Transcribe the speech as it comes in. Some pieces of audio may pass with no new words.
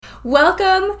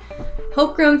Welcome,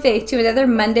 Hope-Grown Faith, to another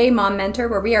Monday Mom Mentor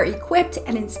where we are equipped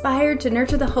and inspired to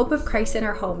nurture the hope of Christ in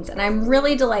our homes. And I'm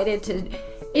really delighted to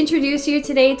introduce you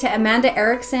today to Amanda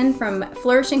Erickson from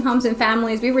Flourishing Homes and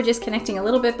Families. We were just connecting a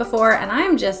little bit before, and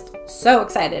I'm just so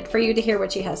excited for you to hear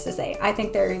what she has to say. I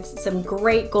think there's some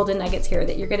great golden nuggets here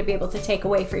that you're going to be able to take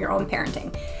away for your own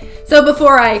parenting. So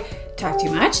before I talk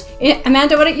too much,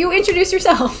 Amanda, why don't you introduce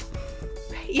yourself?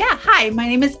 Yeah, hi, my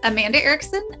name is Amanda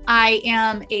Erickson. I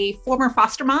am a former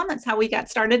foster mom. That's how we got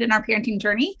started in our parenting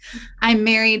journey. I'm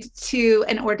married to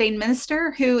an ordained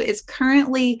minister who is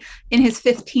currently in his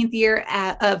 15th year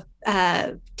of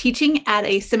teaching at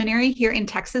a seminary here in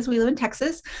Texas. We live in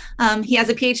Texas. He has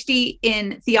a PhD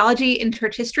in theology and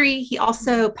church history. He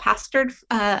also pastored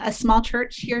a small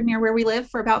church here near where we live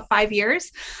for about 5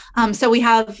 years. So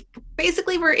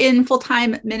we're in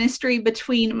full-time ministry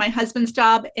between my husband's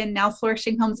job and now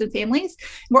Flourishing Homes and Families.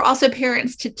 We're also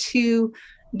parents to two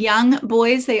young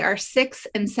boys. They are 6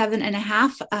 and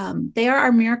 7.5. They are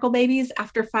our miracle babies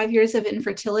after 5 years of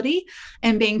infertility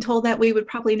and being told that we would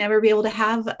probably never be able to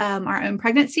have our own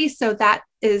pregnancy. So that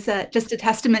is just a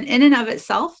testament in and of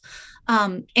itself.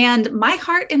 And my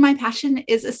heart and my passion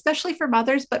is especially for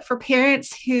mothers, but for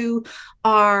parents who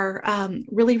are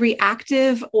really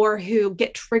reactive or who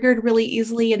get triggered really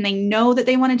easily, and they know that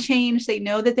they want to change. They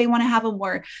know that they want to have a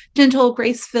more gentle,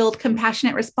 grace-filled,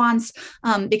 compassionate response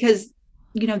because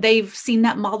they've seen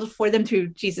that modeled for them through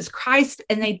Jesus Christ,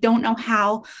 and they don't know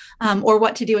how or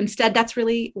what to do instead. That's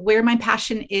really where my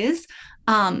passion is.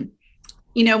 When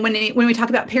we talk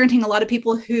about parenting, a lot of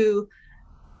people who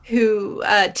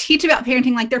teach about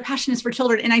parenting, like their passion is for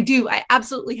children. And I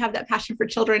absolutely have that passion for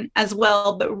children as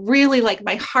well. But really, like,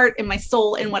 my heart and my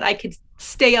soul and what I could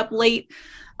stay up late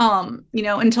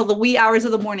until the wee hours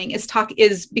of the morning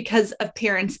is because of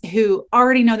parents who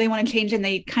already know they want to change, and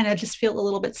they kind of just feel a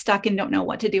little bit stuck and don't know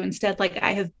what to do instead. Like,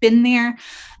 I have been there,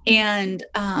 and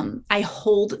I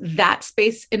hold that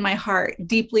space in my heart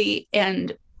deeply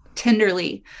and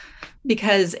tenderly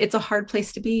because it's a hard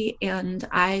place to be. And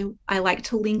I like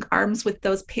to link arms with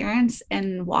those parents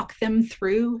and walk them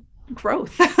through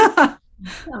growth.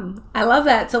 Awesome. I love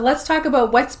that. So let's talk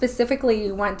about what specifically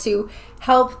you want to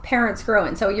help parents grow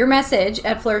in. So your message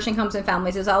at Flourishing Homes and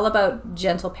Families is all about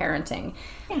gentle parenting.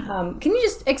 Yeah. Can you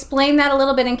just explain that a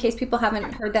little bit in case people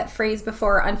haven't heard that phrase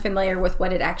before, or unfamiliar with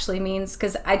what it actually means?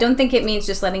 Because I don't think it means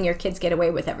just letting your kids get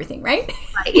away with everything, right?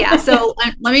 Yeah. So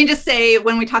let me just say,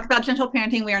 when we talk about gentle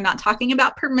parenting, we are not talking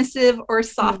about permissive or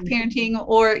soft parenting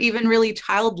or even really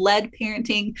child-led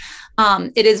parenting.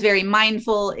 It is very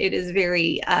mindful. It is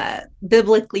very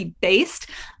biblically based.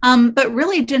 But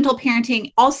really, gentle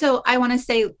parenting, also, I want to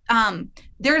say,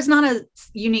 there is not a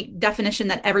unique definition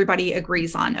that everybody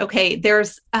agrees on. Okay,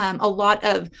 there's a lot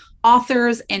of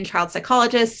authors and child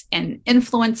psychologists and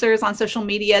influencers on social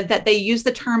media that they use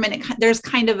the term, and there's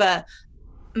kind of a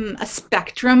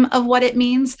spectrum of what it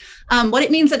means. What it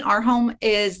means in our home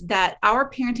is that our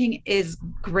parenting is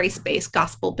grace-based,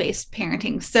 gospel-based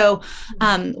parenting. So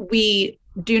we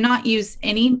do not use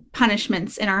any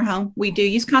punishments in our home. We do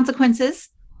use consequences.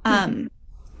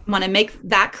 Want to make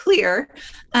that clear,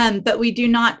 but we do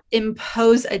not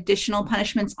impose additional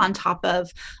punishments on top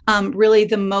of really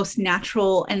the most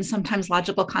natural and sometimes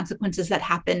logical consequences that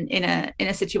happen in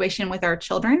a situation with our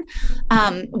children.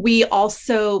 We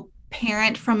also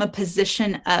parent from a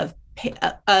position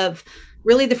of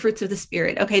really the fruits of the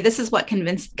Spirit. Okay, this is what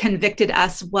convicted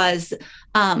us was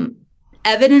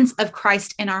evidence of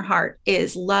Christ in our heart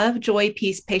is love, joy,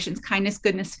 peace, patience, kindness,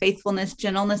 goodness, faithfulness,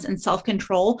 gentleness, and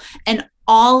self-control. And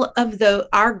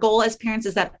our goal as parents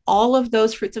is that all of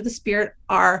those fruits of the Spirit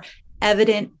are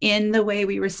evident in the way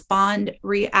we respond,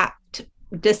 react,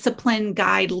 discipline,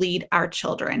 guide, lead our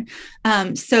children.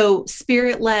 So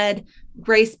Spirit-led,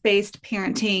 grace-based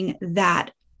parenting that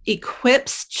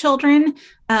equips children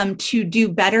to do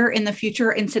better in the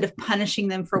future instead of punishing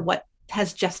them for what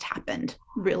has just happened,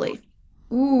 really.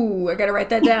 Ooh, I got to write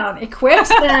that down. Equips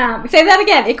them. Say that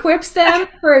again. Equips them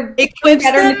for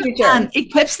better in the future.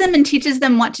 Equips them and teaches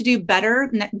them what to do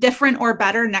better, different or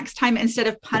better next time, instead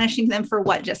of punishing them for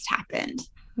what just happened.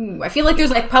 Ooh, I feel like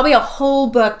there's probably a whole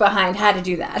book behind how to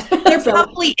do that. There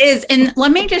probably is. And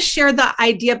let me just share the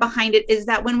idea behind it is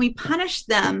that when we punish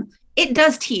them, it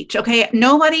does teach. Okay.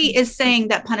 Nobody is saying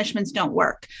that punishments don't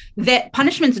work, that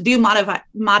punishments do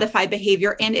modify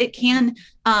behavior, and it can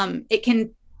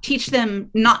teach them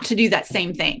not to do that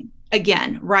same thing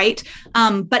again, right?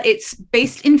 But it's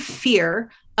based in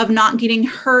fear of not getting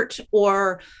hurt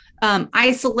or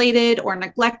isolated or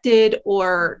neglected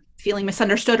or feeling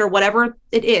misunderstood or whatever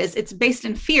it is. It's based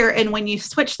in fear. And when you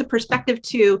switch the perspective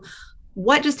to,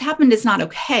 what just happened is not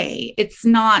okay. It's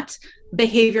not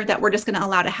behavior that we're just going to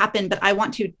allow to happen. But I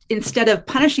want to, instead of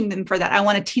punishing them for that, I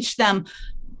want to teach them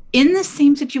in the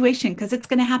same situation, because it's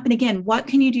going to happen again. What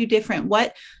can you do different?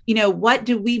 What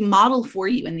do we model for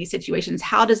you in these situations?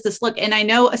 How does this look? And I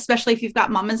know, especially if you've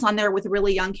got mamas on there with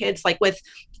really young kids, like with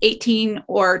 18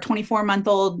 or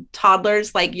 24-month-old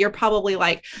toddlers, like you're probably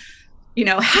like,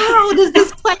 how does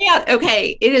this play out?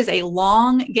 Okay. It is a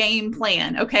long game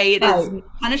plan. Okay. It is,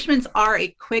 punishments are a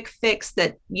quick fix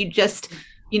that you just,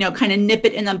 kind of nip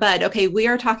it in the bud. Okay. We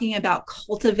are talking about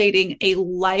cultivating a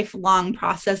lifelong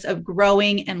process of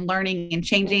growing and learning and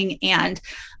changing and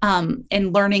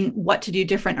learning what to do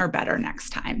different or better next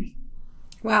time.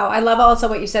 Wow. I love also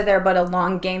what you said there about a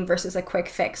long game versus a quick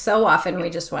fix. So often we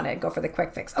just want to go for the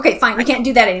quick fix. Okay, fine. We can't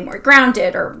do that anymore.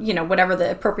 Grounded, or, whatever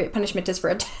the appropriate punishment is for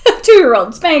a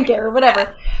 2-year-old, spank it or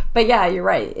whatever. But yeah, you're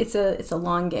right. It's a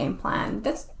long game plan.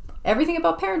 That's everything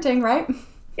about parenting, right?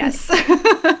 Yes.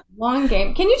 Long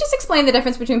game. Can you just explain the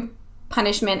difference between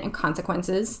punishment and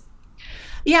consequences?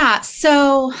 Yeah.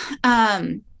 So,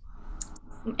 and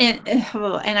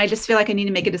I just feel like I need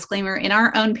to make a disclaimer. In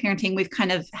our own parenting, we've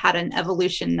kind of had an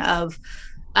evolution of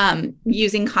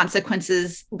using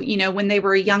consequences. When they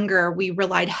were younger, we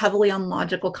relied heavily on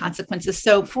logical consequences.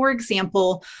 So, for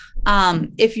example,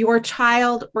 if your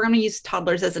child, we're going to use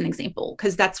toddlers as an example,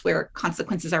 because that's where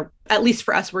consequences are, at least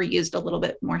for us, were used a little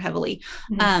bit more heavily.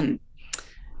 Mm-hmm.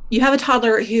 You have a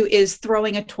toddler who is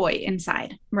throwing a toy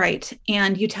inside, right?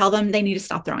 And you tell them they need to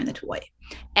stop throwing the toy,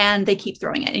 and they keep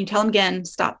throwing it. And you tell them again,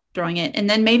 stop throwing it. And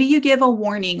then maybe you give a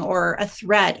warning or a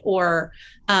threat, or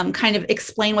kind of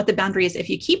explain what the boundary is. If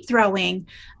you keep throwing,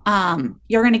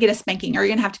 you're going to get a spanking, or you're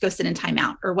going to have to go sit in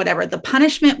timeout or whatever. The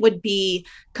punishment would be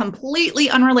completely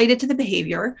unrelated to the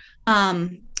behavior.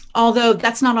 Although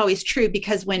that's not always true,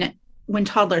 because when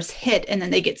toddlers hit and then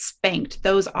they get spanked,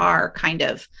 those are kind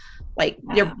of like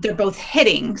they're both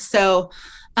hitting. So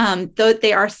though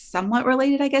they are somewhat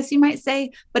related, I guess you might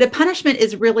say, but a punishment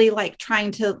is really like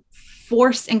trying to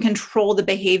force and control the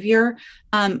behavior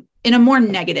in a more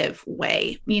negative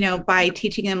way, by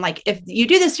teaching them, like, if you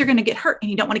do this, you're going to get hurt, and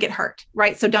you don't want to get hurt,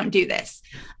 right? So don't do this.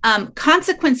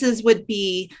 Consequences would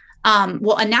be,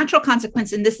 a natural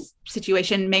consequence in this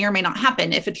situation may or may not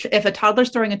happen. If a toddler's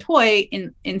throwing a toy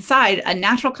inside, a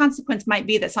natural consequence might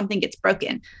be that something gets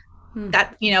broken.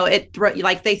 That,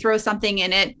 they throw something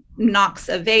and it knocks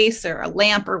a vase or a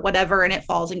lamp or whatever, and it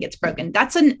falls and gets broken.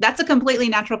 That's a completely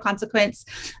natural consequence.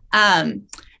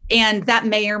 And that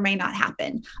may or may not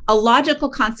happen. A logical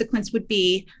consequence would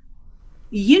be,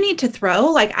 you need to throw,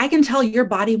 like, I can tell your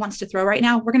body wants to throw right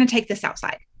now. We're going to take this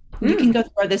outside. You can go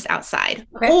throw this outside.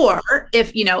 Okay. Or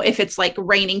if it's like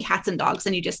raining cats and dogs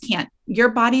and you just can't, your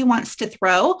body wants to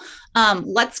throw,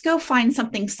 let's go find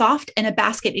something soft in a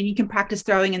basket and you can practice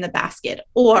throwing in the basket.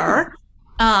 Or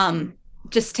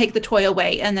just take the toy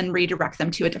away and then redirect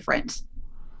them to a different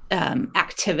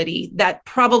activity. That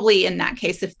probably, in that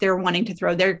case, if they're wanting to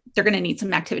throw, they're going to need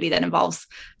some activity that involves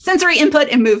sensory input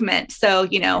and movement. So,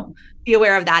 be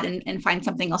aware of that and find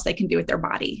something else they can do with their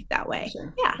body that way.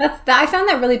 Sure. Yeah. I found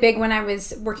that really big when I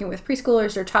was working with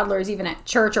preschoolers or toddlers, even at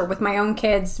church or with my own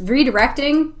kids.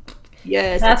 Redirecting.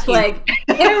 Yes. That's like,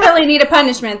 they don't really need a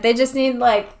punishment. They just need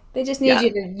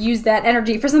you to use that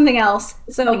energy for something else.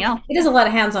 So it is a lot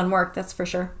of hands-on work, that's for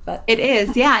sure. But it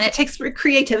is. Yeah. And it takes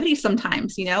creativity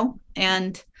sometimes,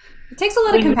 and it takes a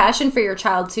lot of compassion for your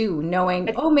child too, knowing,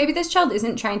 maybe this child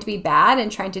isn't trying to be bad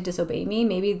and trying to disobey me.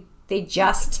 Maybe they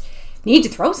just need to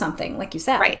throw something, like you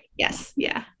said. Right. Yes.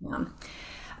 Yeah.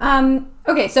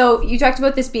 Okay. So you talked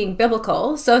about this being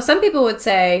biblical. So some people would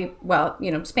say, well,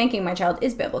 spanking my child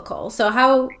is biblical. So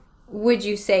how would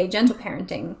you say gentle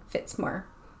parenting fits more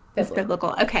biblical? It's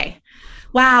biblical. Okay.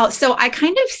 Wow. So I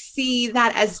kind of see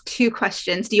that as two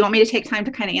questions. Do you want me to take time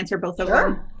to kind of answer both of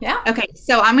them? Yeah. Okay.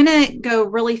 So I'm going to go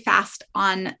really fast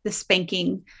on the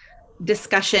spanking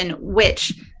discussion,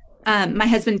 which my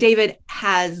husband David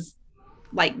has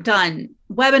done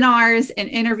webinars and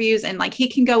interviews, and he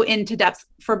can go into depth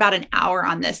for about an hour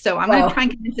on this. So I'm going to try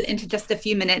and condense it into just a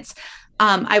few minutes.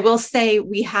 I will say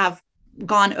we have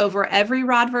gone over every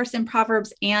rod verse in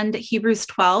Proverbs and Hebrews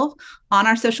 12 on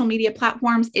our social media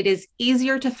platforms. It is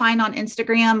easier to find on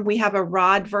Instagram. We have a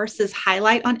rod verses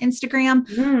highlight on Instagram.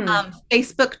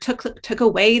 Facebook took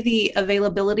away the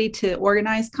availability to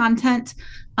organize content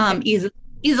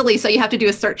easily. So you have to do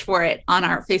a search for it on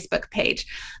our Facebook page.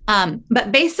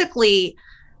 But basically,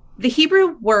 the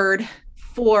Hebrew word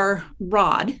for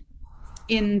rod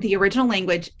in the original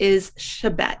language is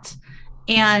shabet.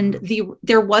 And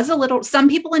there was some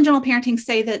people in general parenting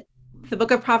say that the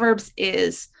book of Proverbs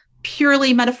is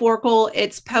purely metaphorical.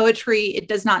 It's poetry. It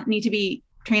does not need to be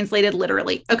translated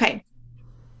literally. Okay.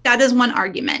 That is one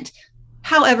argument.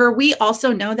 However, we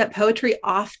also know that poetry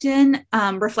often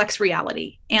reflects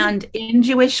reality. And in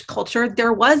Jewish culture,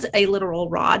 there was a literal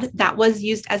rod that was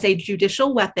used as a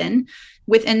judicial weapon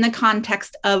within the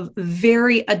context of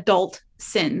very adult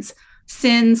sins.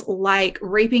 Sins like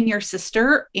raping your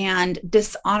sister and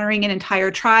dishonoring an entire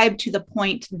tribe to the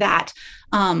point that,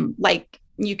 like,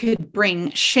 you could bring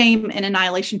shame and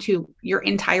annihilation to your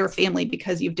entire family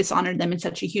because you've dishonored them in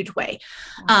such a huge way.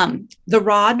 The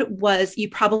rod was, you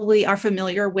probably are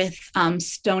familiar with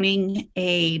stoning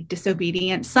a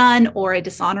disobedient son or a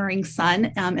dishonoring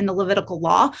son in the Levitical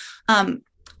law.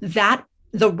 That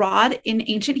the rod in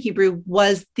ancient Hebrew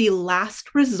was the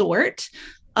last resort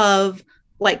of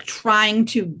like trying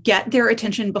to get their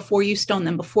attention before you stone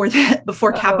them, before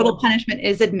capital punishment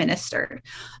is administered.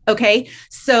 Okay.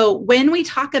 So when we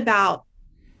talk about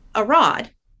a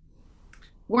rod,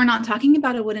 we're not talking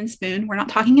about a wooden spoon. We're not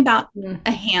talking about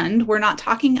a hand. We're not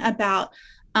talking about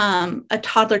a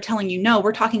toddler telling you no.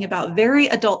 We're talking about very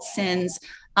adult sins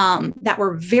that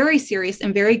were very serious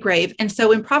and very grave. And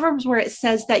so in Proverbs, where it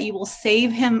says that you will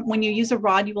save him, when you use a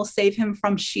rod, you will save him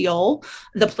from Sheol,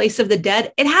 the place of the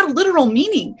dead, it had literal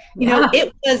meaning. You know,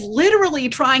 it was literally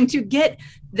trying to get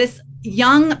this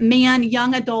young man,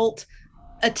 young adult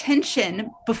attention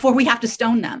before we have to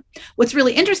stone them. What's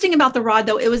really interesting about the rod,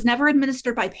 though, it was never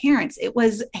administered by parents. It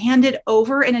was handed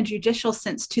over in a judicial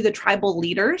sense to the tribal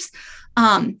leaders.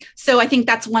 So I think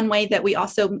that's one way that we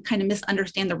also kind of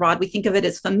misunderstand the rod. We think of it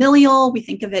as familial. We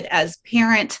think of it as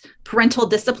parental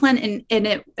discipline, and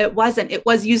it wasn't. It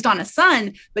was used on a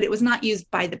son, but it was not used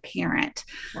by the parent.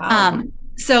 Wow.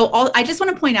 I just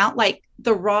want to point out, like,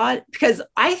 the rod, because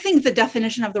I think the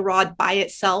definition of the rod by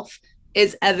itself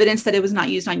is evidence that it was not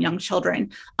used on young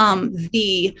children.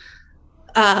 The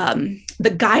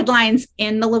guidelines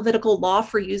in the Levitical law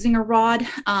for using a rod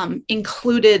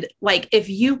included, like, if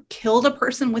you killed a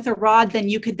person with a rod, then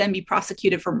you could then be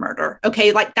prosecuted for murder.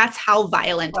 Okay, like, that's how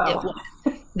violent it was.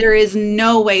 There is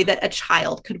no way that a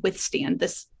child could withstand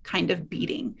this kind of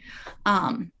beating.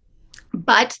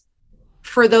 But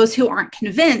for those who aren't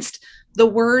convinced, the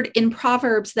word in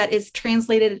Proverbs that is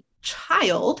translated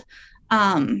child,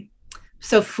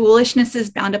 so foolishness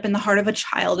is bound up in the heart of a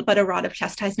child, but a rod of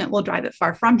chastisement will drive it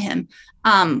far from him.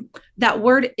 That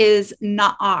word is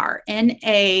na'ar,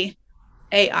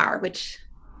 N-A-A-R, which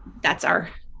that's our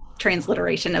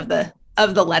transliteration of the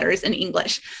letters in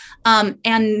English. And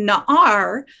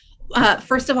na'ar,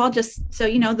 first of all, just so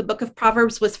you know, the book of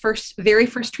Proverbs was the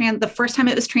first time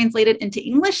it was translated into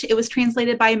English, it was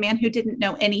translated by a man who didn't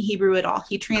know any Hebrew at all.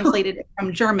 He translated it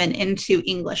from German into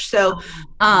English. So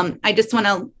I just want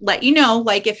to let you know,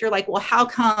 like, if you're like, well, how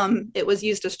come it was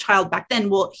used as child back then?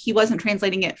 Well, he wasn't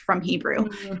translating it from Hebrew.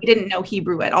 He didn't know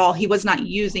Hebrew at all. He was not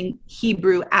using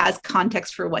Hebrew as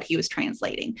context for what he was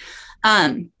translating.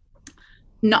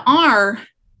 Na'ar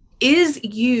is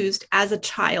used as a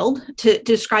child to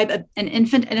describe an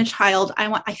infant and a child.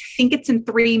 I think it's in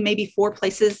 3, maybe 4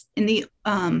 places in the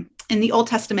Old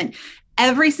Testament.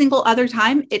 Every single other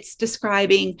time, it's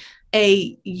describing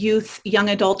a youth, young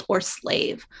adult, or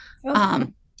slave.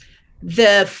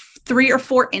 The 3 or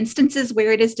 4 instances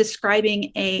where it is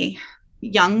describing a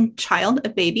young child, a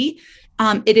baby,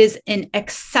 it is in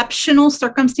exceptional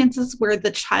circumstances where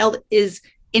the child is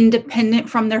independent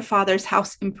from their father's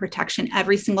house and protection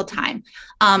every single time.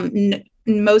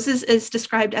 Moses is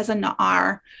described as a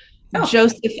na'ar.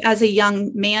 Joseph as a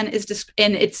young man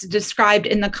and it's described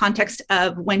in the context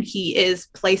of when he is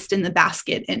placed in the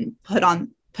basket and put on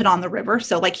the river.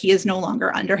 So, like, he is no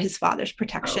longer under his father's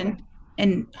protection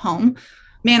and home.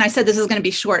 Man, I said this is going to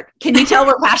be short. Can you tell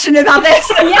we're passionate about this?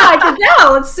 Yeah, I can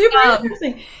tell. It's super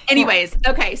interesting. Anyways,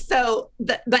 okay. So,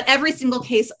 but every single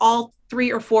case, all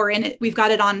 3 or 4 in it, we've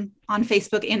got it on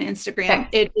Facebook and Instagram. Okay.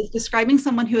 It is describing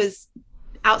someone who is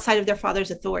outside of their father's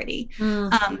authority.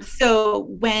 So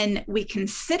when we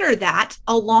consider that,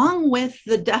 along with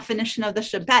the definition of the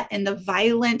Shabbat and the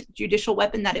violent judicial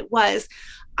weapon that it was,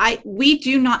 we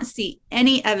do not see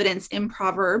any evidence in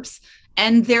Proverbs,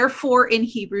 and therefore in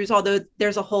Hebrews, although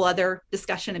there's a whole other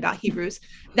discussion about Hebrews,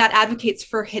 that advocates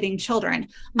for hitting children.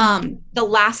 The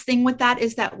last thing with that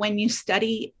is that when you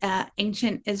study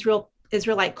ancient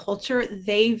Israelite culture,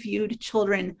 they viewed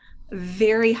children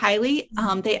very highly.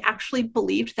 They actually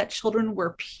believed that children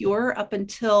were pure up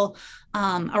until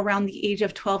around the age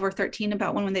of 12 or 13,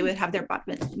 about when they would have their bat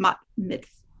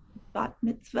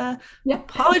mitzvah. Yeah.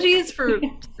 Apologies for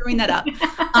screwing that up.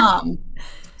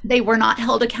 They were not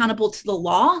held accountable to the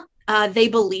law. They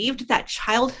believed that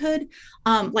childhood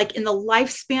like in the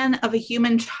lifespan of a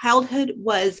human, childhood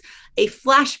was a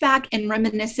flashback and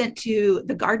reminiscent to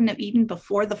the Garden of Eden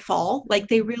before the fall. Like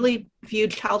they really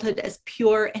viewed childhood as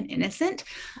pure and innocent.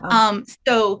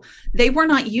 So they were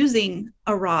not using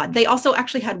a rod. They also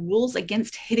actually had rules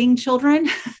against hitting children,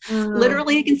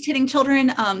 literally against hitting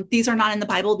children. These are not in the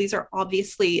Bible. These are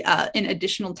obviously in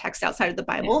additional text outside of the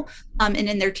Bible and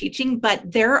in their teaching. But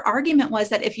their argument was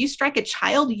that if you strike a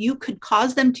child, you could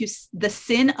cause them to the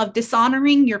sin of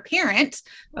dishonoring your parent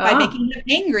by making them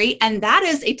angry. And that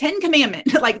is a 10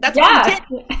 commandment. Like that's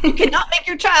you cannot make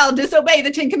your child disobey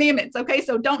the 10 commandments. Okay.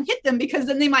 So don't hit them because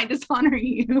then they might dishonor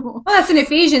you. Well, that's in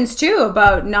Ephesians too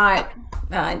about not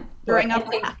throwing up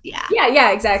wrath.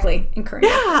 Yeah, exactly. Encouraging.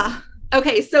 Yeah.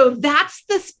 Okay. So that's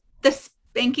the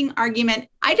spanking argument.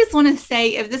 I just want to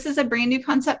say, if this is a brand new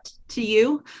concept to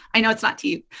you, I know it's not to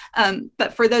you,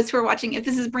 but for those who are watching, if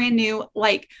this is brand new,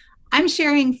 like I'm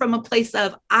sharing from a place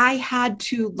of, I had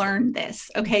to learn this.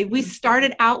 Okay. We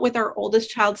started out with our oldest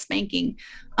child spanking.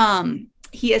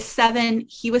 He is 7.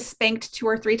 He was spanked 2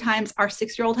 or 3 times. Our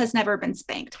 6-year-old has never been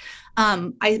spanked.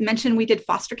 I mentioned we did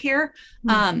foster care.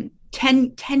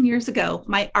 10 years ago,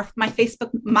 my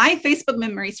Facebook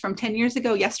memories from 10 years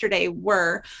ago yesterday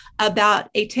were about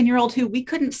a 10-year-old who we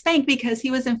couldn't spank because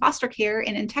he was in foster care.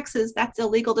 And in Texas, that's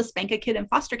illegal to spank a kid in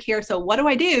foster care. So what do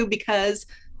I do? Because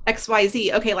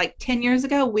XYZ. Okay, like 10 years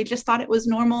ago, we just thought it was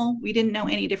normal. We didn't know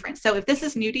any difference. So if this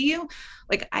is new to you,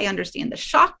 like I understand the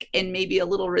shock and maybe a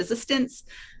little resistance,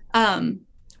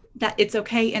 that it's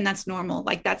okay. And that's normal.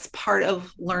 Like that's part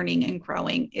of learning and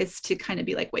growing, is to kind of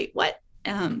be like, wait, what?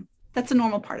 That's a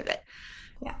normal part of it.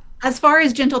 Yeah. As far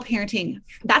as gentle parenting,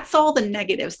 that's all the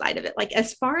negative side of it. Like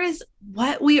as far as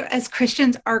what we as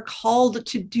Christians are called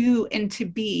to do and to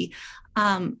be,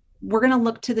 we're going to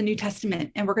look to the New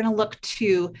Testament, and we're going to look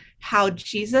to how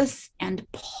Jesus and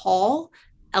Paul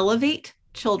elevate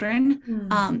children.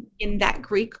 In that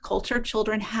Greek culture,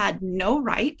 children had no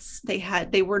rights.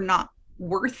 They were not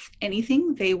worth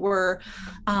anything. They were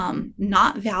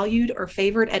not valued or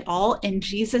favored at all. And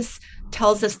Jesus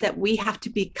tells us that we have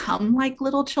to become like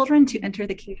little children to enter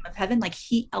the kingdom of heaven. Like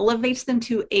he elevates them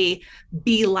to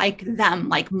be like them,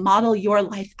 like model your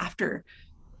life after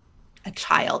a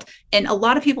child. And a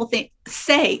lot of people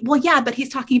say, well, yeah, but he's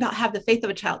talking about have the faith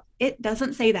of a child. It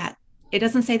doesn't say that. It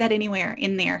doesn't say that anywhere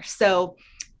in there. So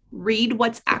read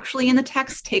what's actually in the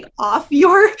text, take off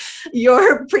your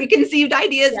preconceived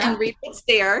ideas and read what's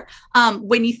there.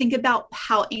 When you think about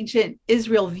how ancient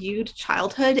Israel viewed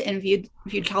childhood and viewed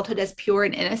childhood as pure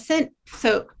and innocent.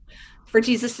 So for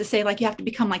Jesus to say, like, you have to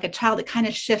become like a child, it kind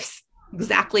of shifts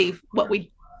exactly what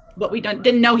we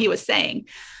didn't know he was saying.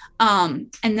 And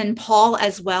then Paul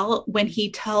as well, when he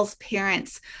tells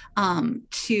parents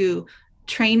to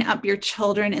train up your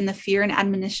children in the fear and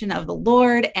admonition of the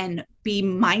Lord, and be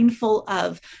mindful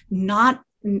of not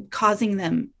causing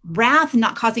them wrath,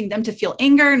 not causing them to feel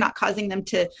anger, not causing them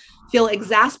to feel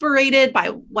exasperated by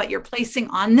what you're placing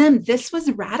on them. This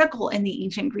was radical in the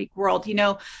ancient Greek world.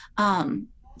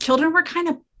 Children were kind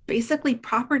of basically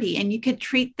property, and you could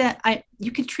treat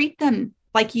them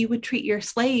like you would treat your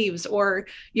slaves or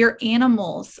your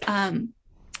animals.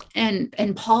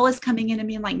 And Paul is coming in and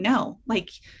being like, no, like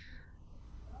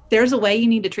there's a way you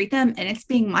need to treat them, and it's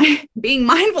being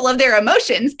mindful of their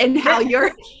emotions and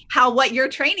how what you're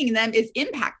training them is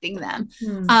impacting them.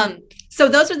 So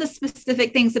those are the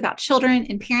specific things about children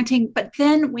and parenting. But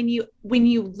then when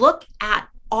you look at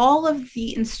all of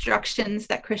the instructions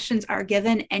that Christians are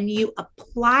given and you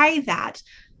apply that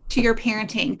to your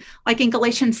parenting, like in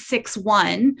Galatians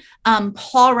 6:1,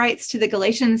 Paul writes to the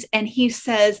Galatians and he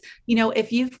says,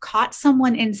 if you've caught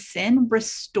someone in sin,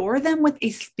 restore them with a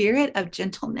spirit of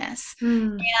gentleness.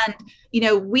 And,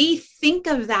 we think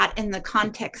of that in the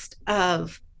context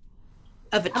of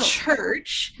a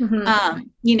church,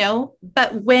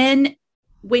 but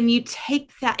when you take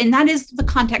that, and that is the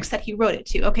context that he wrote it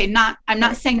to. Okay. I'm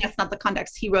not saying that's not the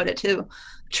context. He wrote it to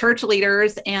church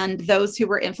leaders and those who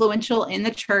were influential in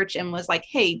the church, and was like,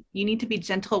 hey, you need to be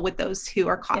gentle with those who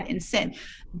are caught in sin.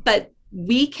 But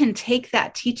we can take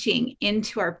that teaching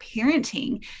into our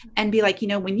parenting and be like,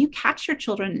 when you catch your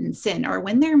children in sin or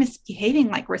when they're misbehaving,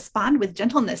 like respond with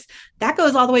gentleness. That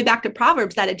goes all the way back to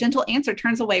Proverbs, that a gentle answer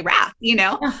turns away wrath,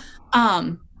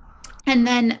 And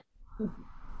then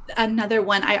another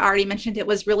one I already mentioned, it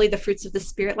was really the fruits of the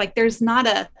Spirit. Like there's not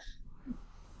a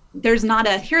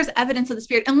here's evidence of the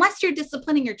Spirit, unless you're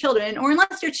disciplining your children, or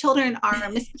unless your children are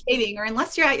misbehaving, or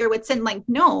unless you're at your wit's end. Like,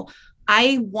 no,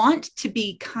 I want to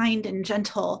be kind and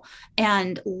gentle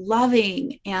and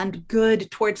loving and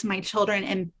good towards my children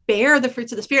and bear the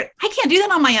fruits of the Spirit. I can't do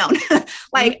that on my own.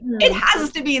 Like it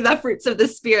has to be the fruits of the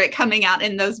Spirit coming out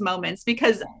in those moments,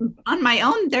 because on my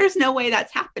own, there's no way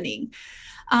that's happening.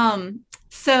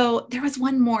 So there was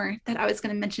one more that I was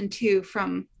going to mention too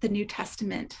from the New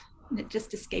Testament, and it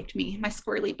just escaped me. My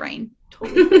squirrely brain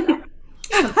totally.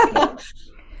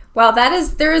 Well,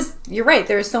 you're right.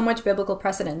 There is so much biblical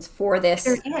precedence for this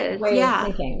way of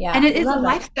thinking. Yeah. And it is a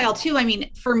lifestyle too. I mean,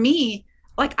 for me,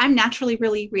 like I'm naturally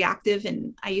really reactive,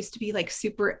 and I used to be like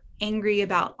super angry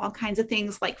about all kinds of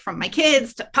things, like from my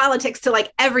kids to politics to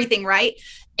like everything. Right.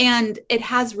 And it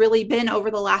has really been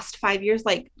over the last 5 years,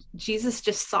 like Jesus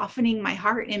just softening my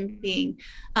heart and being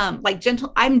like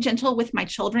gentle. I'm gentle with my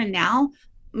children now.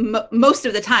 Most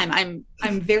of the time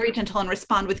I'm very gentle and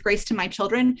respond with grace to my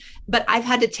children, but I've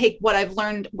had to take what I've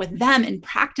learned with them and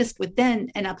practiced with them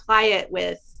and apply it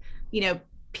with, you know,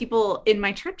 people in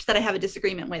my church that I have a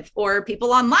disagreement with, or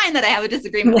people online that I have a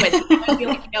disagreement with. I feel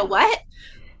like, you know what?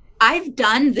 I've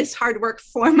done this hard work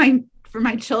for my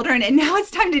children, and now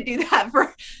it's time to do that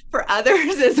for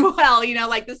others as well. You know,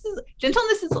 like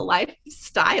gentleness is a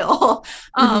lifestyle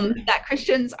that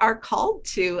Christians are called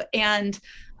to, and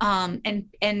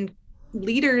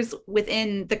leaders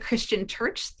within the Christian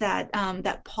church that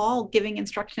Paul, giving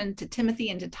instruction to Timothy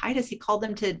and to Titus, he called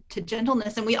them to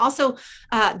gentleness. And we also,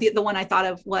 the one I thought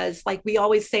of was like, we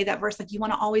always say that verse, like you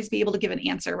want to always be able to give an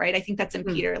answer, right? I think that's in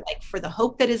Peter, like for the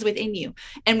hope that is within you.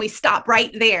 And we stop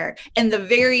right there. And the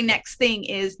very next thing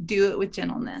is do it with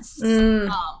gentleness,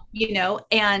 you know?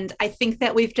 And I think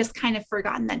that we've just kind of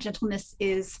forgotten that gentleness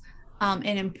is an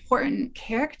important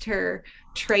character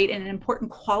trait and an important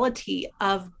quality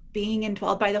of being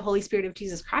indwelled by the Holy Spirit of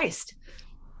Jesus Christ.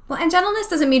 Well, and gentleness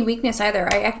doesn't mean weakness either.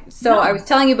 I was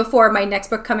telling you before, my next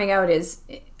book coming out is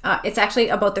it's actually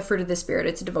about the fruit of the Spirit.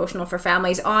 It's a devotional for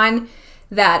families on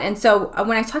that. And so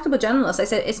when I talked about gentleness, I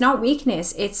said it's not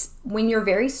weakness. It's when you're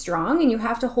very strong and you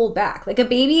have to hold back. Like a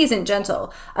baby isn't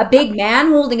gentle. A big man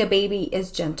holding a baby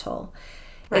is gentle.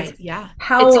 Right. It's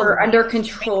power under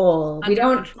control.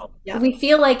 We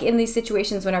feel like in these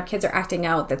situations when our kids are acting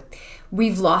out that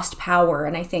we've lost power.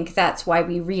 And I think that's why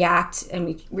we react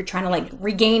and we're trying to like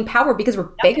regain power because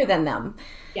we're bigger than them.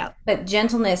 Yeah. But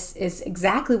gentleness is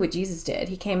exactly what Jesus did.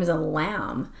 He came as a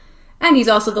lamb. And he's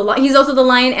also the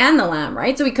lion and the lamb,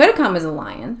 right? So he could have come as a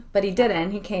lion, but he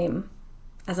didn't. He came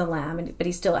as a lamb, but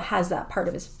he still has that part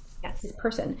of his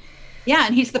person. Yeah,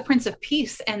 and he's the Prince of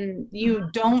Peace, and you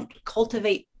don't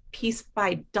cultivate peace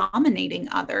by dominating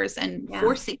others and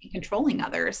forcing and controlling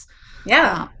others.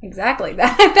 Yeah, exactly.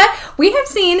 That we have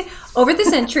seen over the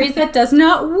centuries that does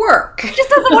not work. It just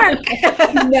doesn't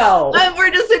work. No. We're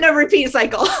just in a repeat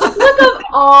cycle. Look up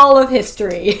all of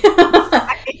history.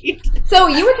 Right. So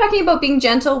you were talking about being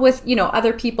gentle with,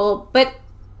 other people, but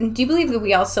do you believe that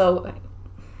we also...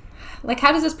 Like,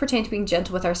 how does this pertain to being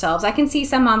gentle with ourselves? I can see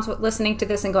some moms listening to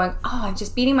this and going, oh, I'm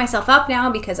just beating myself up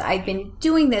now because I've been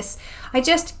doing this. I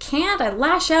just can't. I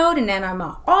lash out and then I'm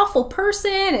an awful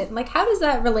person. And like, how does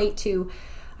that relate to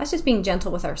us just being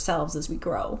gentle with ourselves as we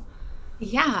grow?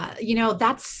 Yeah.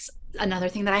 That's another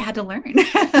thing that I had to learn.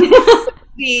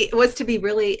 Was to be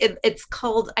really, it's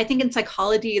called, I think in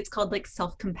psychology, it's called like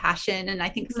self-compassion. And I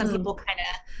think some people kind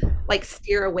of like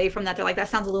steer away from that. They're like, that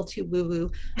sounds a little too woo-woo.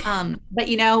 But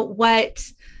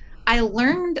what I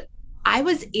learned, I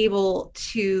was able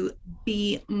to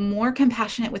be more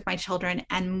compassionate with my children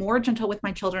and more gentle with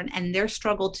my children and their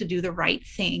struggle to do the right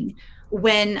thing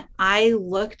when I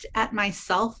looked at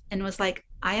myself and was like,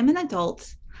 I am an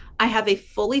adult. I have a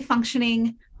fully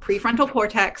functioning prefrontal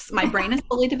cortex. My brain is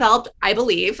fully developed. I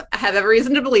believe. I have every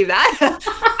reason to believe that.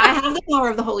 I have the power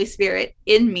of the Holy Spirit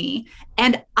in me.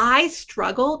 And I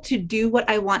struggle to do what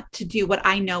I want to do, what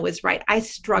I know is right. I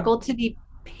struggle to be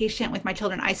patient with my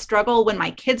children. I struggle when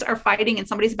my kids are fighting and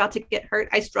somebody's about to get hurt.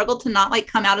 I struggle to not like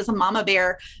come out as a mama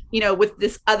bear, with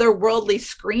this otherworldly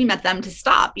scream at them to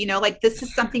stop. This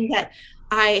is something that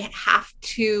I have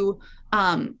to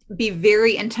be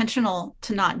very intentional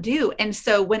to not do. And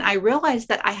so when I realized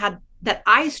that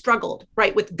I struggled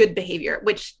right with good behavior,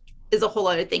 which is a whole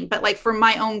other thing, but like for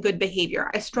my own good behavior,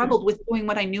 I struggled with doing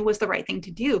what I knew was the right thing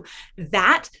to do.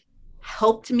 That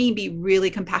helped me be really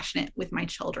compassionate with my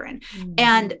children. Mm-hmm.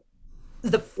 And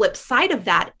the flip side of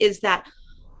that is that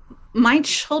my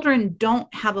children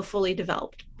don't have a fully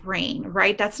developed brain,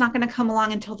 right? That's not going to come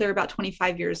along until they're about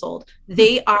 25 years old.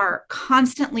 They are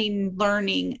constantly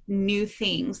learning new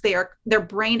things. Their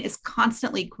brain is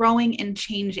constantly growing and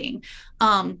changing.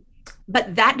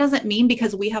 But that doesn't mean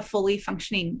because we have fully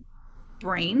functioning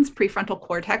brains, prefrontal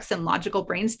cortex and logical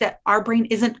brains, that our brain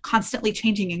isn't constantly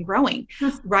changing and growing,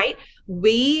 right?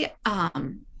 We,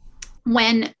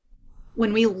 when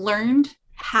we learned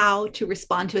how to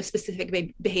respond to a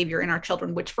specific behavior in our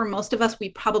children, which for most of us, we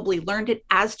probably learned it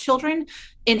as children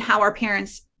in how our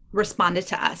parents responded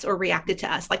to us or reacted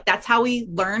to us. Like that's how we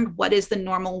learned what is the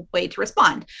normal way to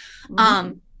respond.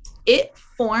 It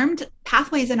formed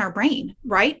pathways in our brain,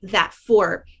 right? That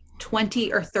for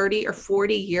 20 or 30 or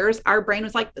 40 years, our brain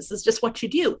was like, this is just what you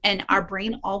do. And our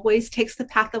brain always takes the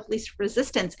path of least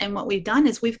resistance. And what we've done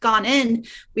is we've gone in,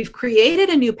 we've created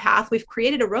a new path, we've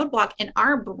created a roadblock in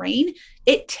our brain.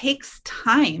 It takes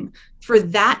time for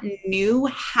that new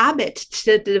habit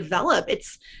to develop.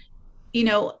 It's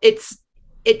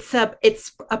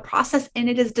a process, and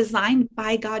it is designed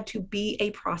by God to be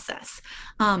a process.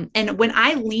 And when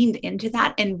I leaned into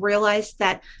that and realized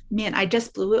that, man, I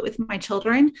just blew it with my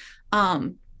children,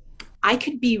 I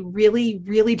could be really,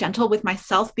 really gentle with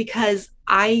myself, because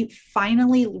I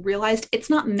finally realized it's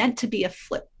not meant to be a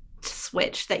flip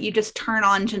switch that you just turn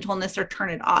on gentleness or turn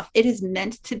it off. It is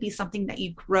meant to be something that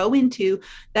you grow into,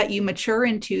 that you mature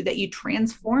into, that you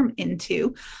transform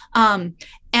into.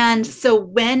 And so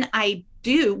when I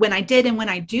do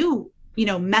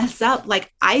mess up,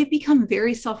 like I become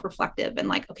very self-reflective and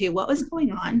like, okay, what was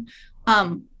going on?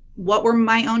 What were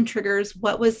my own triggers?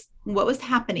 What was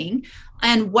happening?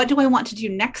 And what do I want to do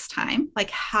next time? Like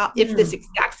how, if this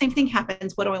exact same thing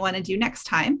happens, what do I want to do next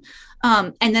time?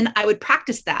 And then I would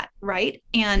practice that, right?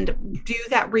 And do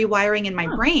that rewiring in my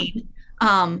brain,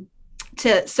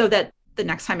 so that the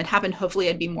next time it happened, hopefully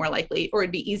I'd be more likely, or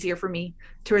it'd be easier for me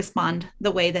to respond the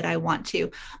way that I want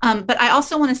to. But I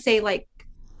also want to say, like,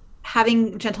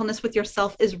 having gentleness with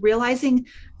yourself is realizing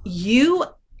you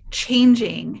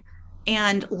changing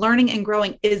and learning and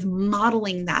growing is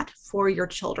modeling that for your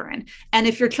children. And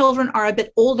if your children are a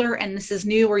bit older and this is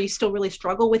new, or you still really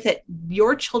struggle with it,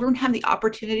 your children have the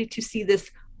opportunity to see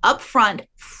this front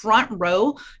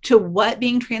row to what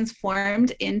being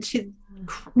transformed into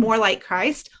more like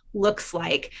Christ looks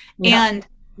like. Yeah. And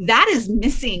that is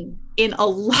missing in a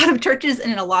lot of churches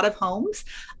and in a lot of homes.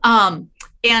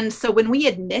 And so when we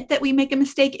admit that we make a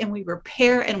mistake and we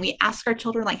repair and we ask our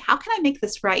children, like, how can I make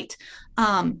this right?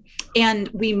 And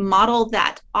we model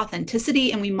that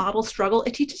authenticity and we model struggle,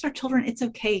 it teaches our children it's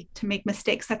okay to make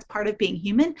mistakes. That's part of being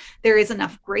human. There is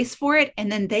enough grace for it.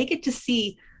 And then they get to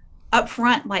see up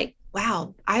front, like,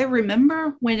 wow, I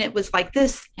remember when it was like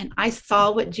this, and I saw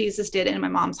what Jesus did in my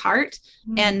mom's heart.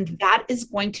 And that is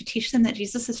going to teach them that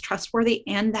Jesus is trustworthy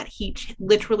and that he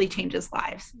literally changes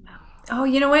lives. Oh,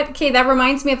 you know what? Okay, that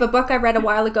reminds me of a book I read a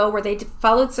while ago where they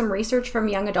followed some research from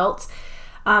young adults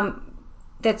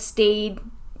that stayed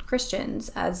Christians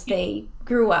as they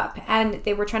grew up, and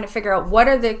they were trying to figure out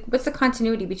what's the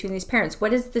continuity between these parents?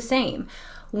 What is the same?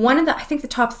 One of I think the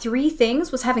top 3 things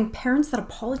was having parents that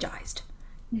apologized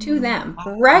to them,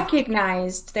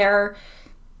 recognized their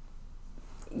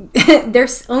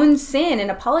own sin and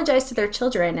apologized to their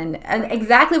children, and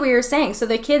exactly what you're saying. So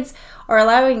the kids are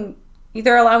allowing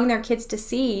their kids to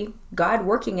see God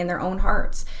working in their own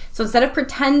hearts. So instead of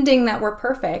pretending that we're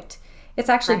perfect, it's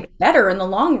actually better in the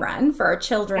long run for our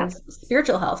children's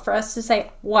spiritual health for us to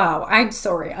say, wow, I'm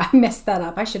sorry, I messed that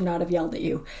up. I should not have yelled at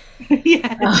you.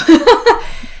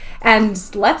 And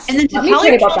let me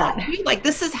pray about that. Like,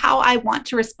 this is how I want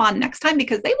to respond next time,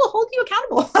 because they will hold you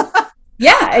accountable.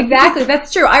 Yeah, exactly.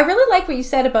 That's true. I really like what you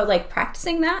said about like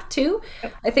practicing that too.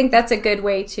 I think that's a good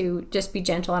way to just be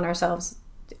gentle on ourselves.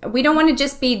 We don't want to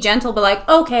just be gentle, but like,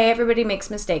 okay, everybody makes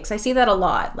mistakes. I see that a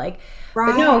lot. Like,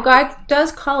 but no, God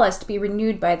does call us to be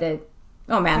renewed by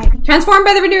transformed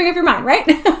by the renewing of your mind, right?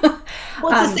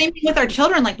 Well, it's the same thing with our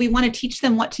children. Like, we want to teach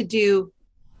them what to do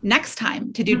next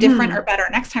time, to do different or better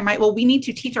next time, right? Well, we need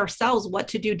to teach ourselves what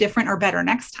to do different or better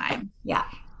next time.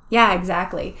 Yeah,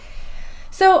 exactly.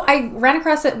 So I ran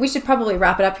across it. We should probably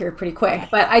wrap it up here pretty quick,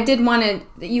 but I did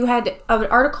you had an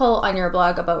article on your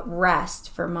blog about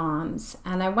rest for moms,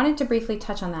 and I wanted to briefly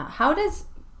touch on that. How does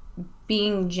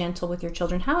being gentle with your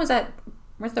children,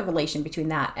 what's the relation between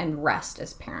that and rest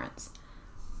as parents?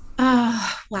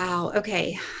 Wow.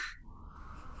 Okay.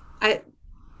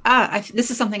 This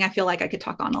is something I feel like I could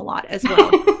talk on a lot as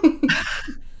well.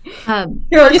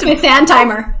 You're just a sand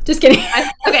timer. Just kidding.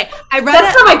 I read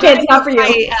That's for my kids, not for you.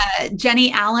 By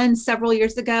Jenny Allen several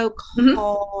years ago,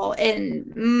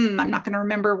 and I'm not going to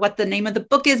remember what the name of the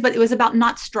book is, but it was about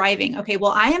not striving. Okay,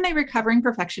 well, I am a recovering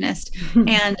perfectionist,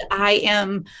 and I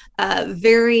am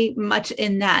very much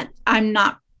in that. I'm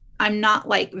not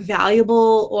like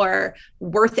valuable or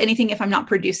worth anything if I'm not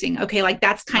producing. Okay. Like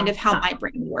that's kind of how my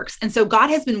brain works. And so God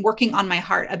has been working on my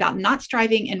heart about not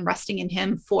striving and resting in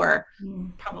him for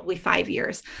probably 5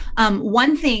 years.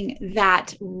 One thing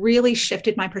that really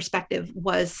shifted my perspective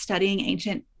was studying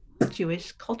ancient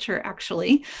Jewish culture,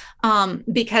 actually,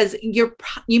 because you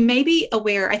may be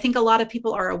aware. I think a lot of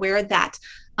people are aware that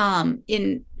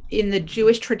in the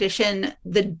Jewish tradition,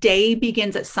 the day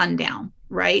begins at sundown,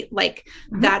 right? Like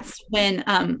that's when,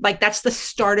 like that's the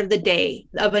start of the day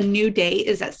of a new day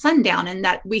is at sundown. And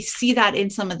that we see that in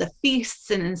some of the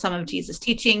feasts and in some of Jesus'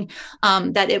 teaching,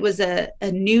 that it was a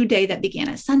new day that began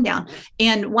at sundown.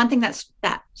 And one thing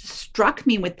that struck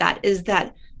me with that is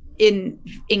that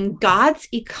in God's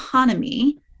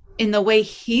economy, in the way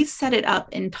he set it up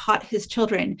and taught his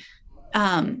children,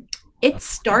 it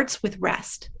starts with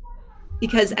rest.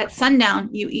 Because at sundown,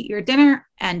 you eat your dinner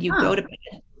and you go to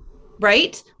bed,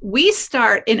 right? We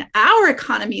start in our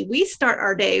economy, we start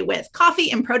our day with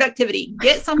coffee and productivity,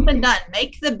 get something done,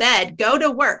 make the bed, go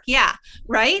to work. Yeah,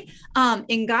 right?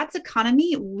 In God's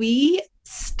economy, we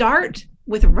start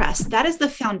with rest. That is the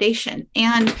foundation.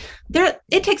 And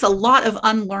it takes a lot of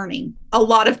unlearning a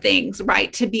lot of things,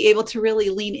 right, to be able to really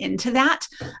lean into that.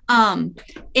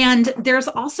 And there's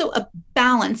also a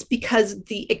balance, because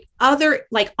the other,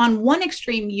 like on one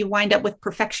extreme, you wind up with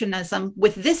perfectionism.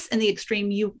 With this in the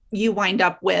extreme, you wind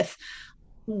up with,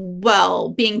 well,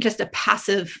 being just a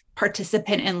passive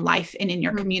participant in life and in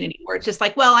your community, where it's just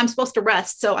like, well, I'm supposed to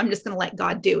rest, so I'm just going to let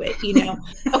God do it, you know?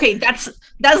 Okay, that's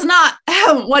not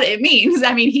what it means.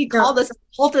 I mean, he called us to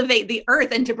cultivate the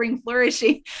earth and to bring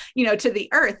flourishing, you know, to the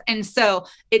earth. And so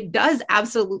it does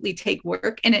absolutely take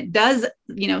work, and it does,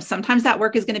 you know, sometimes that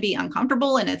work is going to be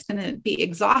uncomfortable and it's going to be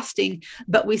exhausting,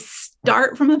 but we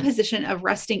start from a position of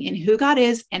resting in who God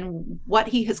is and what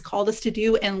he has called us to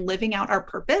do and living out our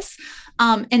purpose.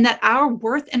 And that our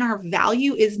worth and our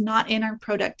value is not in our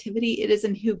productivity. It is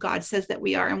in who God says that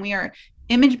we are. And we are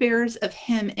image bearers of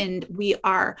him. And we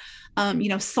are, you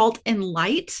know, salt and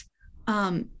light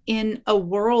in a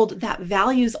world that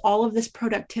values all of this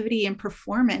productivity and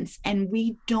performance. And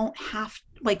we don't have,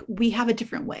 like, we have a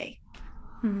different way.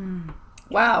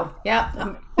 Wow.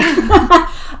 Yeah.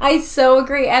 I so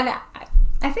agree. And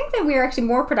I think that we are actually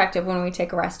more productive when we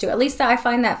take a rest too. At least I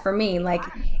find that for me, like,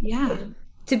 yeah.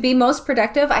 To be most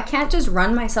productive, I can't just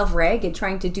run myself ragged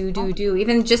trying to do.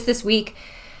 Even just this week,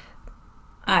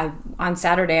 on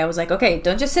Saturday, I was like, okay,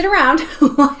 don't just sit around.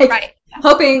 Like, right.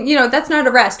 Hoping, you know, that's not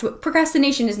a rest.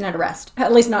 Procrastination is not a rest,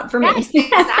 at least not for me. Yes,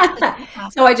 exactly.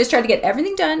 So I just tried to get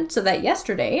everything done so that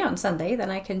yesterday on Sunday, then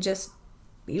I can just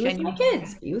be with my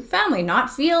kids, be with family, not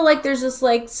feel like there's this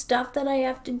like stuff that I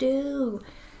have to do.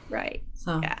 Right.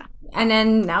 So, yeah. And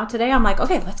then now today I'm like,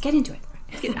 okay, let's get into it.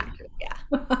 Let's get back to it. Yeah.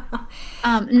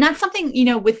 And that's something, you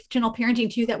know, with gentle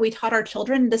parenting too, that we taught our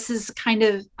children. This is kind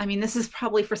of, I mean, this is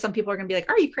probably for some people are going to be like,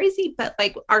 are you crazy? But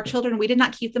like our children, we did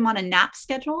not keep them on a nap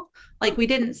schedule. Like we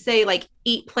didn't say like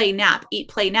eat, play, nap,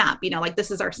 you know, like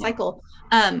this is our cycle.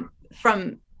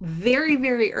 From very,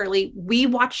 very early, we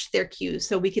watched their cues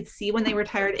so we could see when they were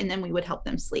tired, and then we would help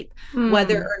them sleep,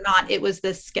 whether or not it was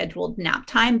this scheduled nap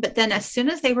time. But then as soon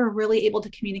as they were really able to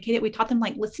communicate it, we taught them,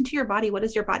 like, listen to your body. What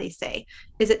does your body say?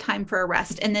 Is it time for a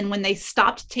rest? And then when they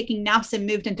stopped taking naps and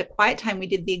moved into quiet time, we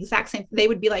did the exact same. They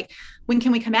would be like, when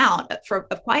can we come out for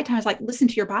a quiet time? I was like, listen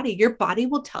to your body. Your body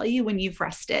will tell you when you've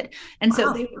rested. And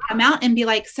so they would come out and be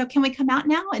like, so can we come out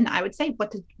now? And I would say,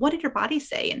 what did your body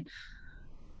say? And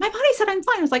my body said, I'm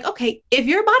fine. I was like, okay, if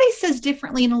your body says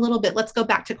differently in a little bit, let's go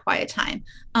back to quiet time.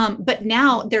 But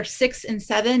now they're 6 and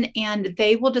 7, and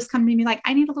they will just come to me like,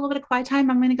 I need a little bit of quiet time.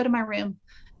 I'm going to go to my room.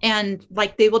 And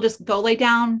like, they will just go lay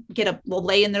down, will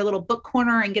lay in their little book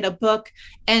corner and get a book.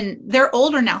 And they're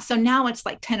older now. So now it's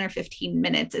like 10 or 15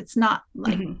 minutes. It's not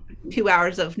like 2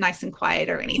 hours of nice and quiet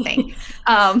or anything,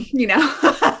 you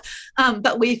know,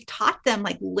 but we've taught them,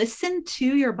 like, listen to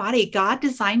your body. God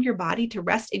designed your body to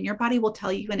rest, and your body will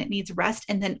tell you when it needs rest,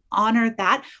 and then honor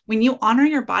that. When you honor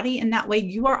your body in that way,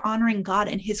 you are honoring God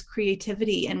and his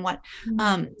creativity and what,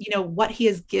 you know, what he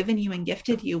has given you and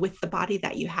gifted you with the body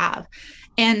that you have.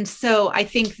 And so I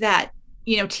think that,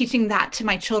 you know, teaching that to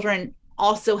my children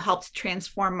also helped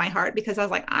transform my heart, because I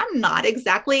was like, I'm not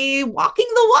exactly walking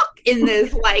the walk in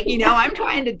this, like, you know, I'm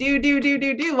trying to do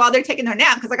while they're taking their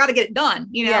nap, because I got to get it done,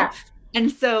 you know? Yeah.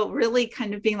 And so really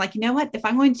kind of being like, you know what, if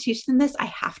I'm going to teach them this, I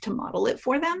have to model it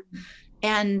for them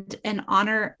and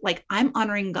honor, like, I'm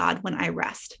honoring God when I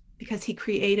rest, because he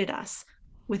created us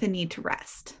with a need to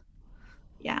rest.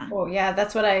 Yeah. Oh yeah.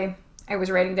 That's what I was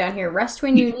writing down here. Rest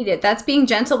when you need it. That's being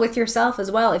gentle with yourself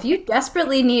as well. If you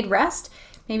desperately need rest,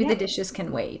 maybe the dishes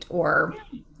can wait, or,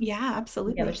 Yeah,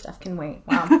 absolutely. The other stuff can wait.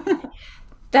 Wow.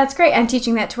 That's great. I'm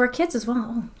teaching that to our kids as well.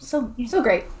 Oh, so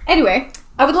great. Anyway,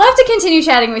 I would love to continue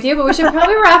chatting with you, but we should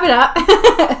probably wrap it up.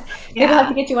 Maybe I'll have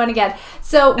to get you on again.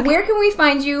 So where can we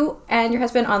find you and your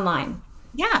husband online?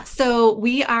 Yeah, so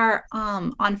we are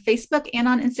on Facebook and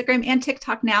on Instagram and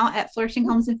TikTok now at Flourishing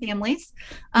Homes and Families.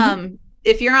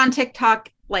 If you're on TikTok,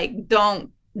 like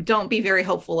don't be very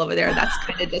hopeful over there. That's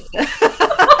kind of just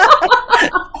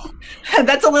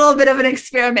that's a little bit of an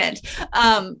experiment.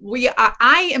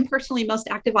 I am personally most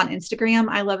active on Instagram.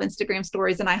 I love Instagram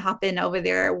stories, and I hop in over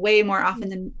there way more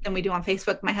often than we do on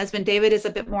Facebook. My husband David is a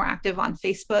bit more active on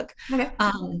Facebook. Okay.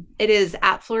 It is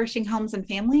at Flourishing Homes and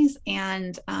Families,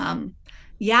 and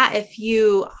if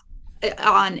you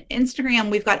on Instagram,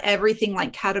 we've got everything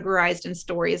like categorized in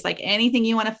stories. Like anything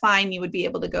you want to find, you would be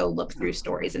able to go look through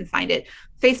stories and find it.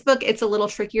 Facebook, it's a little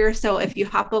trickier. So if you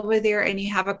hop over there and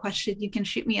you have a question, you can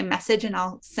shoot me a message and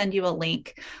I'll send you a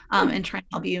link and try and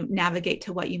help you navigate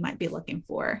to what you might be looking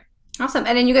for. Awesome.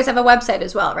 And then you guys have a website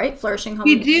as well, right? Flourishing Home.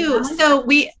 We do. So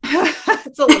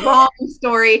it's a long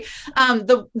story.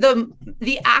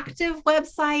 The active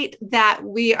website that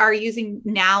we are using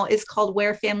now is called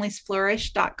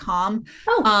wherefamiliesflourish.com.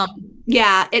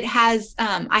 It has,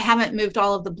 I haven't moved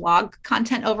all of the blog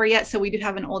content over yet. So we do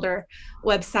have an older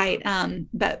website.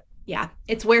 But yeah,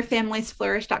 it's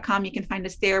wherefamiliesflourish.com. You can find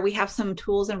us there. We have some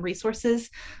tools and resources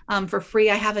for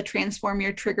free. I have a Transform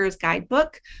Your Triggers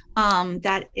guidebook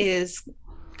that is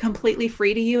completely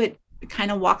free to you. It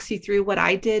kind of walks you through what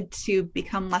I did to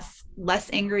become less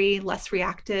angry, less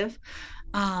reactive.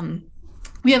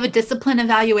 We have a discipline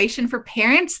evaluation for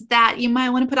parents that you might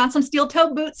want to put on some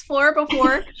steel-toe boots for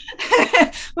before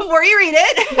you read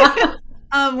it.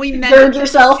 We measured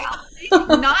yourself.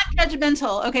 Not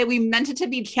judgmental. Okay. We meant it to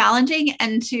be challenging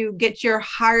and to get your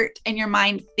heart and your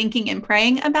mind thinking and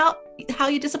praying about how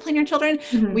you discipline your children.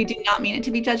 We do not mean it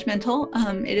to be judgmental.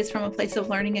 It is from a place of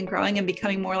learning and growing and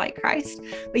becoming more like Christ.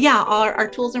 But yeah, all our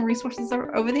tools and resources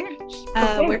are over there.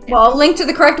 Well, I'll link to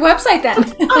the correct website then.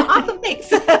 Oh, awesome.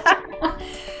 Thanks.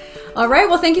 All right.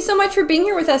 Well, thank you so much for being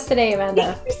here with us today,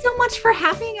 Amanda. Thank you so much for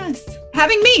having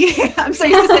me. I'm so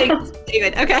used to saying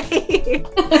David. Okay.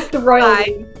 The royal.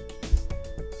 Bye.